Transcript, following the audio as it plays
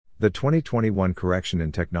The 2021 correction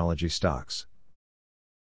in technology stocks.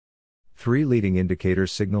 3 leading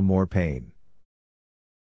indicators signal more pain.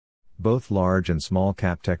 Both large and small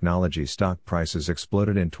cap technology stock prices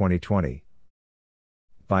exploded in 2020.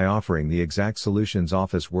 By offering the exact solutions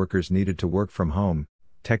office workers needed to work from home,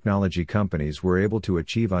 technology companies were able to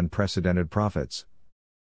achieve unprecedented profits.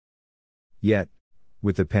 Yet,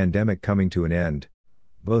 with the pandemic coming to an end,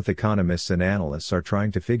 both economists and analysts are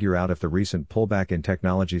trying to figure out if the recent pullback in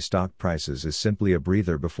technology stock prices is simply a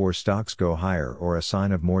breather before stocks go higher or a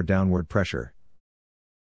sign of more downward pressure.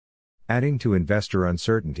 Adding to investor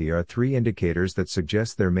uncertainty are 3 indicators that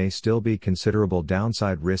suggest there may still be considerable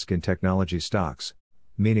downside risk in technology stocks,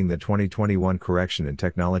 meaning the 2021 correction in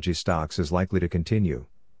technology stocks is likely to continue.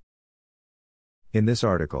 In this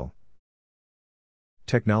article,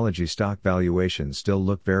 technology stock valuations still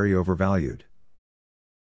look very overvalued.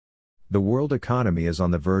 The world economy is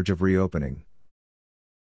on the verge of reopening.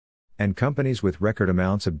 And companies with record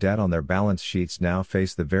amounts of debt on their balance sheets now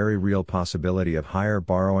face the very real possibility of higher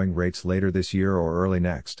borrowing rates later this year or early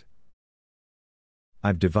next.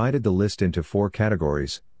 I've divided the list into 4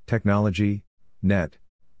 categories: technology, net,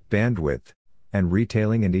 bandwidth, and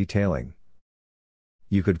retailing and e-tailing.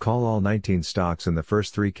 You could call all 19 stocks in the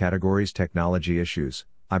first 3 categories technology issues.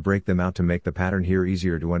 I break them out to make the pattern here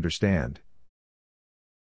easier to understand.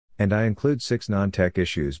 And I include 6 non-tech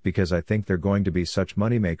issues because I think they're going to be such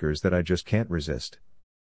moneymakers that I just can't resist.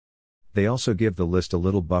 They also give the list a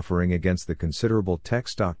little buffering against the considerable tech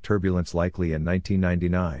stock turbulence likely in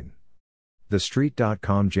 1999.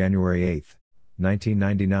 TheStreet.com, January 8,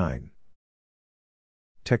 1999.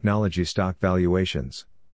 Technology stock valuations.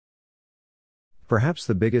 Perhaps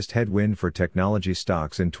the biggest headwind for technology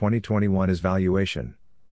stocks in 2021 is valuation.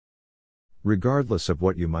 Regardless of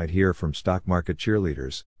what you might hear from stock market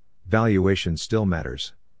cheerleaders, valuation still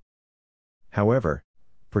matters. However,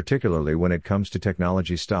 particularly when it comes to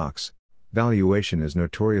technology stocks, valuation is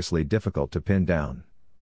notoriously difficult to pin down.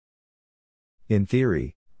 In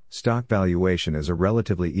theory, stock valuation is a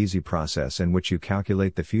relatively easy process in which you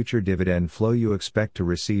calculate the future dividend flow you expect to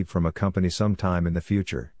receive from a company sometime in the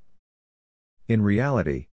future. In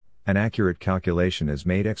reality, an accurate calculation is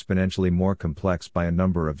made exponentially more complex by a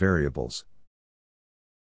number of variables.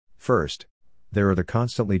 First, there are the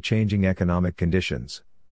constantly changing economic conditions.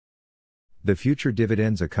 The future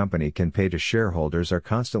dividends a company can pay to shareholders are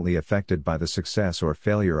constantly affected by the success or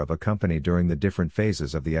failure of a company during the different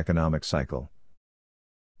phases of the economic cycle.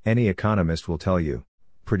 Any economist will tell you,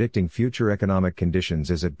 predicting future economic conditions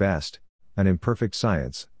is at best an imperfect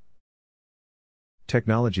science.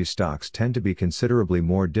 Technology stocks tend to be considerably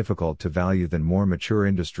more difficult to value than more mature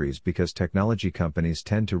industries because technology companies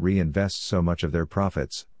tend to reinvest so much of their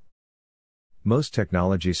profits. Most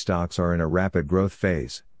technology stocks are in a rapid growth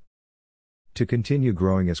phase. To continue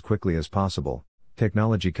growing as quickly as possible,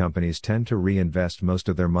 technology companies tend to reinvest most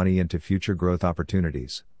of their money into future growth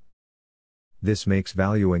opportunities. This makes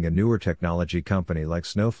valuing a newer technology company like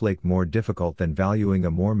Snowflake more difficult than valuing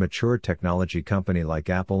a more mature technology company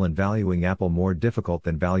like Apple, and valuing Apple more difficult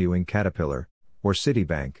than valuing Caterpillar, or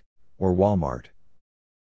Citibank, or Walmart.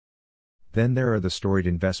 Then there are the storied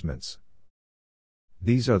investments.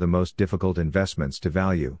 These are the most difficult investments to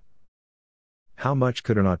value. How much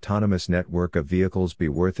could an autonomous network of vehicles be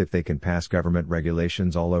worth if they can pass government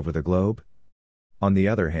regulations all over the globe? On the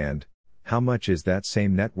other hand, how much is that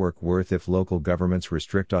same network worth if local governments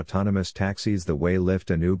restrict autonomous taxis the way Lyft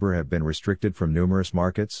and Uber have been restricted from numerous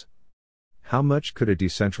markets? How much could a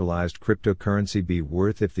decentralized cryptocurrency be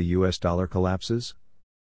worth if the US dollar collapses?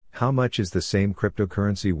 How much is the same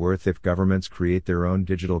cryptocurrency worth if governments create their own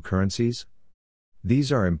digital currencies?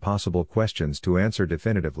 These are impossible questions to answer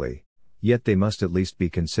definitively, yet they must at least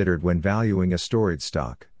be considered when valuing a storied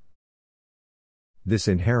stock. This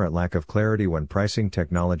inherent lack of clarity when pricing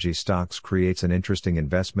technology stocks creates an interesting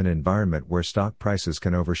investment environment where stock prices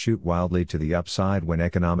can overshoot wildly to the upside when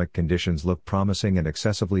economic conditions look promising and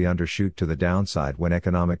excessively undershoot to the downside when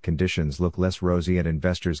economic conditions look less rosy and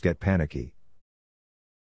investors get panicky.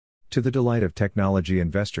 To the delight of technology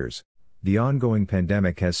investors, the ongoing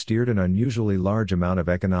pandemic has steered an unusually large amount of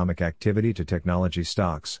economic activity to technology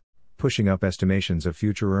stocks, pushing up estimations of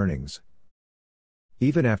future earnings.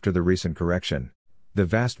 Even after the recent correction, the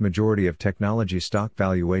vast majority of technology stock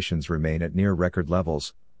valuations remain at near record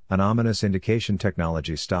levels, an ominous indication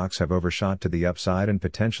technology stocks have overshot to the upside and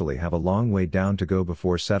potentially have a long way down to go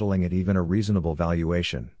before settling at even a reasonable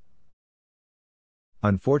valuation.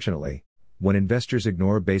 Unfortunately, when investors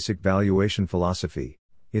ignore basic valuation philosophy,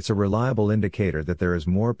 it's a reliable indicator that there is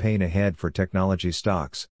more pain ahead for technology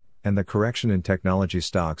stocks, and the correction in technology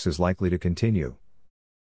stocks is likely to continue.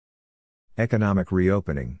 Economic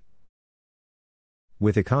reopening,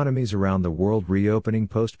 With economies around the world reopening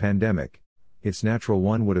post-pandemic, it's natural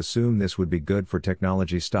one would assume this would be good for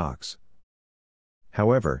technology stocks.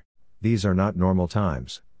 However, these are not normal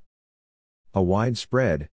times. A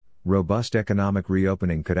widespread, robust economic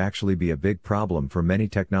reopening could actually be a big problem for many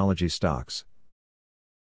technology stocks.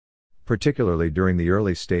 Particularly during the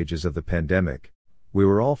early stages of the pandemic, we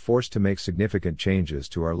were all forced to make significant changes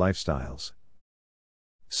to our lifestyles.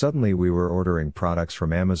 Suddenly we were ordering products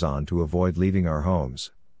from Amazon to avoid leaving our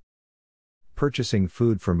homes. Purchasing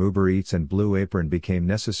food from Uber Eats and Blue Apron became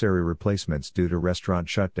necessary replacements due to restaurant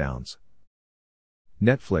shutdowns.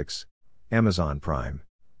 Netflix, Amazon Prime,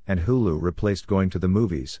 and Hulu replaced going to the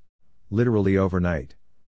movies, literally overnight.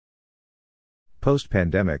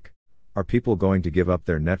 Post-pandemic, are people going to give up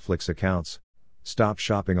their Netflix accounts, stop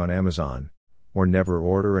shopping on Amazon, or never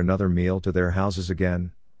order another meal to their houses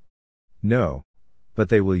again? No, but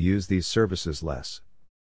they will use these services less.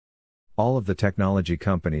 All of the technology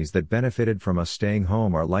companies that benefited from us staying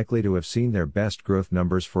home are likely to have seen their best growth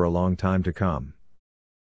numbers for a long time to come.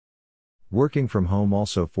 Working from home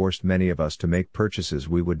also forced many of us to make purchases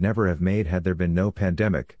we would never have made had there been no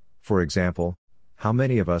pandemic. For example, how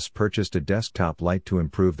many of us purchased a desktop light to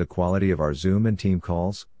improve the quality of our Zoom and Team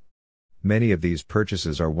calls? Many of these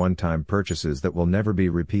purchases are one-time purchases that will never be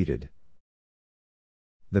repeated.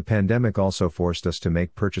 The pandemic also forced us to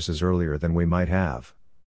make purchases earlier than we might have.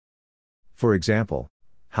 For example,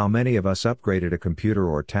 how many of us upgraded a computer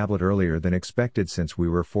or tablet earlier than expected since we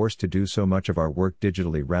were forced to do so much of our work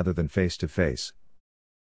digitally rather than face-to-face?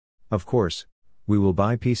 Of course, we will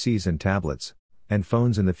buy PCs and tablets, and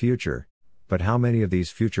phones in the future, but how many of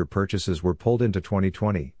these future purchases were pulled into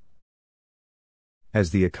 2020?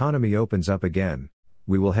 As the economy opens up again,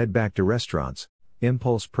 we will head back to restaurants,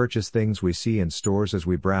 impulse purchase things we see in stores as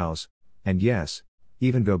we browse, and yes,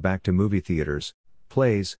 even go back to movie theaters,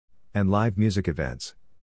 plays, and live music events.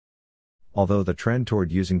 Although the trend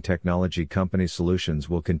toward using technology company solutions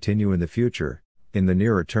will continue in the future, in the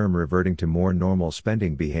nearer term reverting to more normal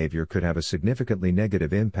spending behavior could have a significantly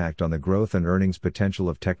negative impact on the growth and earnings potential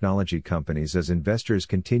of technology companies as investors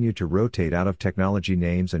continue to rotate out of technology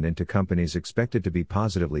names and into companies expected to be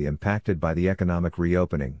positively impacted by the economic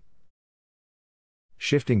reopening.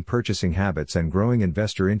 Shifting purchasing habits and growing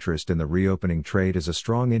investor interest in the reopening trade is a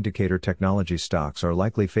strong indicator technology stocks are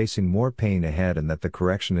likely facing more pain ahead and that the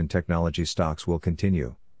correction in technology stocks will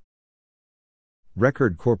continue.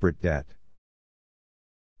 Record corporate debt.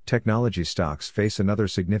 Technology stocks face another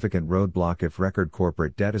significant roadblock if record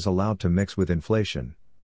corporate debt is allowed to mix with inflation.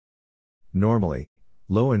 Normally,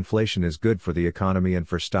 low inflation is good for the economy and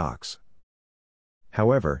for stocks.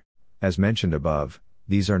 However, as mentioned above,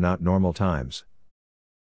 these are not normal times.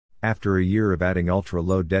 After a year of adding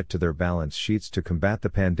ultra-low debt to their balance sheets to combat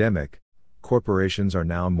the pandemic, corporations are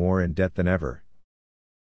now more in debt than ever.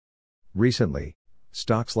 Recently,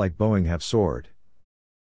 stocks like Boeing have soared.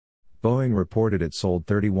 Boeing reported it sold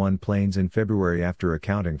 31 planes in February after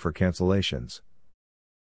accounting for cancellations.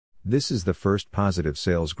 This is the first positive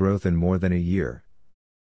sales growth in more than a year.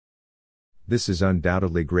 This is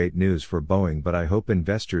undoubtedly great news for Boeing, but I hope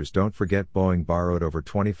investors don't forget Boeing borrowed over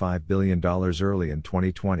 $25 billion early in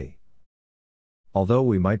 2020. Although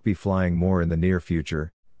we might be flying more in the near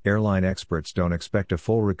future, airline experts don't expect a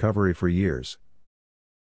full recovery for years.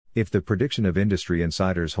 If the prediction of industry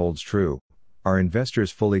insiders holds true, are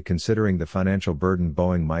investors fully considering the financial burden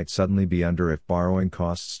Boeing might suddenly be under if borrowing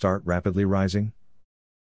costs start rapidly rising?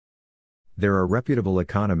 There are reputable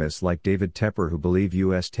economists like David Tepper who believe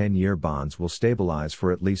U.S. 10-year bonds will stabilize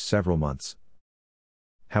for at least several months.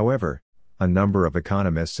 However, a number of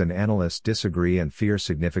economists and analysts disagree and fear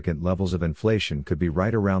significant levels of inflation could be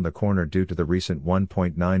right around the corner due to the recent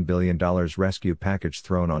 $1.9 billion rescue package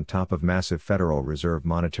thrown on top of massive Federal Reserve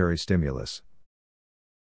monetary stimulus.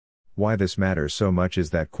 Why this matters so much is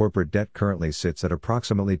that corporate debt currently sits at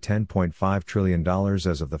approximately $10.5 trillion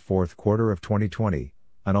as of the fourth quarter of 2020,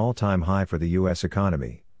 an all-time high for the U.S.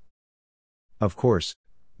 economy. Of course,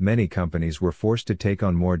 many companies were forced to take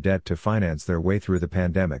on more debt to finance their way through the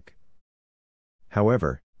pandemic.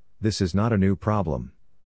 However, this is not a new problem.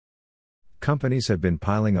 Companies have been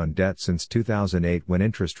piling on debt since 2008 when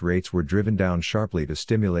interest rates were driven down sharply to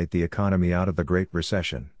stimulate the economy out of the Great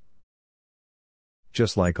Recession.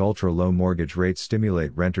 Just like ultra-low mortgage rates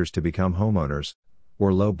stimulate renters to become homeowners,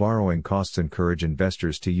 or low borrowing costs encourage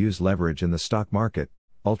investors to use leverage in the stock market,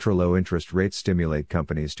 ultra-low interest rates stimulate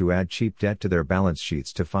companies to add cheap debt to their balance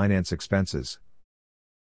sheets to finance expenses.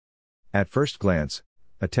 At first glance,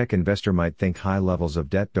 a tech investor might think high levels of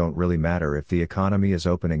debt don't really matter if the economy is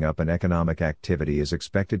opening up and economic activity is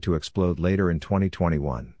expected to explode later in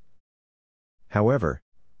 2021. However,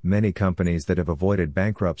 many companies that have avoided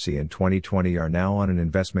bankruptcy in 2020 are now on an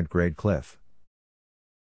investment grade cliff.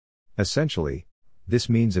 Essentially, this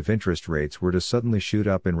means if interest rates were to suddenly shoot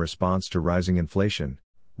up in response to rising inflation,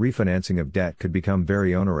 refinancing of debt could become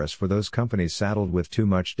very onerous for those companies saddled with too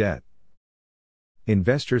much debt.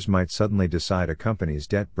 Investors might suddenly decide a company's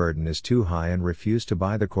debt burden is too high and refuse to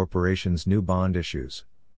buy the corporation's new bond issues.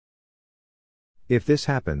 If this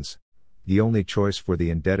happens, the only choice for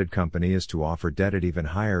the indebted company is to offer debt at even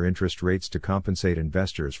higher interest rates to compensate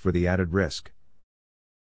investors for the added risk.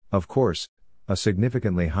 Of course, a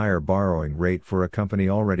significantly higher borrowing rate for a company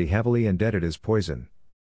already heavily indebted is poison.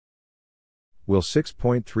 Will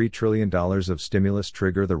 $6.3 trillion of stimulus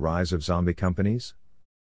trigger the rise of zombie companies?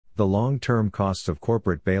 The long-term costs of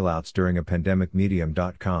corporate bailouts during a pandemic.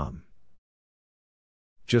 Medium.com.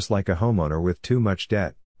 Just like a homeowner with too much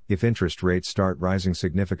debt, if interest rates start rising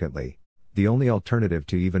significantly, the only alternative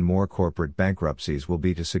to even more corporate bankruptcies will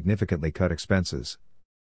be to significantly cut expenses.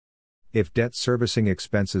 If debt servicing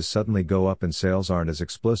expenses suddenly go up and sales aren't as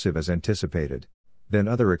explosive as anticipated, then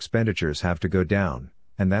other expenditures have to go down,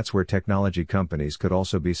 and that's where technology companies could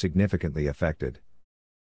also be significantly affected.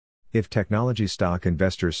 If technology stock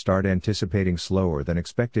investors start anticipating slower than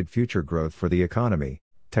expected future growth for the economy,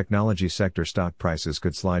 technology sector stock prices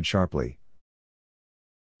could slide sharply.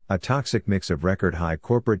 A toxic mix of record-high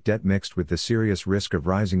corporate debt mixed with the serious risk of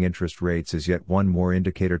rising interest rates is yet one more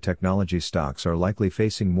indicator technology stocks are likely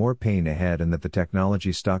facing more pain ahead and that the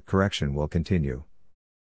technology stock correction will continue.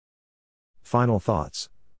 Final thoughts.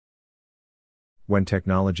 When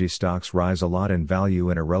technology stocks rise a lot in value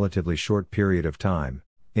in a relatively short period of time,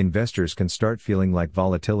 investors can start feeling like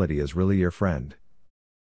volatility is really your friend.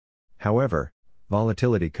 However,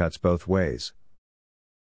 volatility cuts both ways.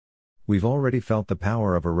 We've already felt the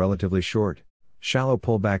power of a relatively short, shallow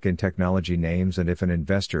pullback in technology names, and if an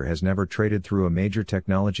investor has never traded through a major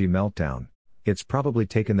technology meltdown, it's probably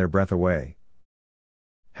taken their breath away.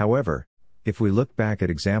 However, if we look back at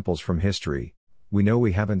examples from history, we know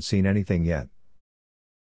we haven't seen anything yet.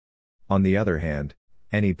 On the other hand,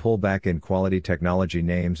 any pullback in quality technology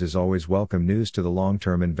names is always welcome news to the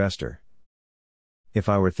long-term investor. If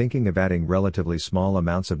I were thinking of adding relatively small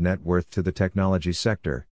amounts of net worth to the technology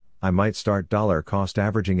sector, I might start dollar cost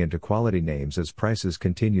averaging into quality names as prices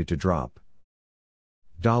continue to drop.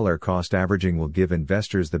 Dollar cost averaging will give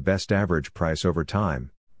investors the best average price over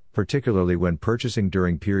time, particularly when purchasing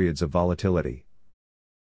during periods of volatility.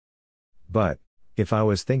 But, if I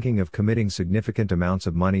was thinking of committing significant amounts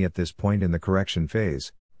of money at this point in the correction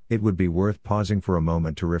phase, it would be worth pausing for a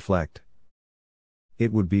moment to reflect.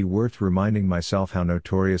 It would be worth reminding myself how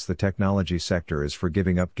notorious the technology sector is for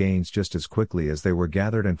giving up gains just as quickly as they were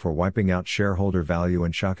gathered and for wiping out shareholder value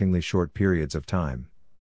in shockingly short periods of time.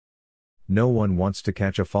 No one wants to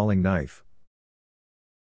catch a falling knife.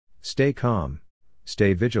 Stay calm,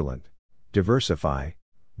 stay vigilant, diversify,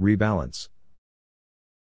 rebalance.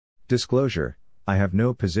 Disclosure: I have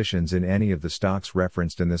no positions in any of the stocks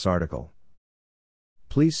referenced in this article.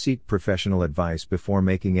 Please seek professional advice before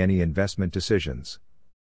making any investment decisions.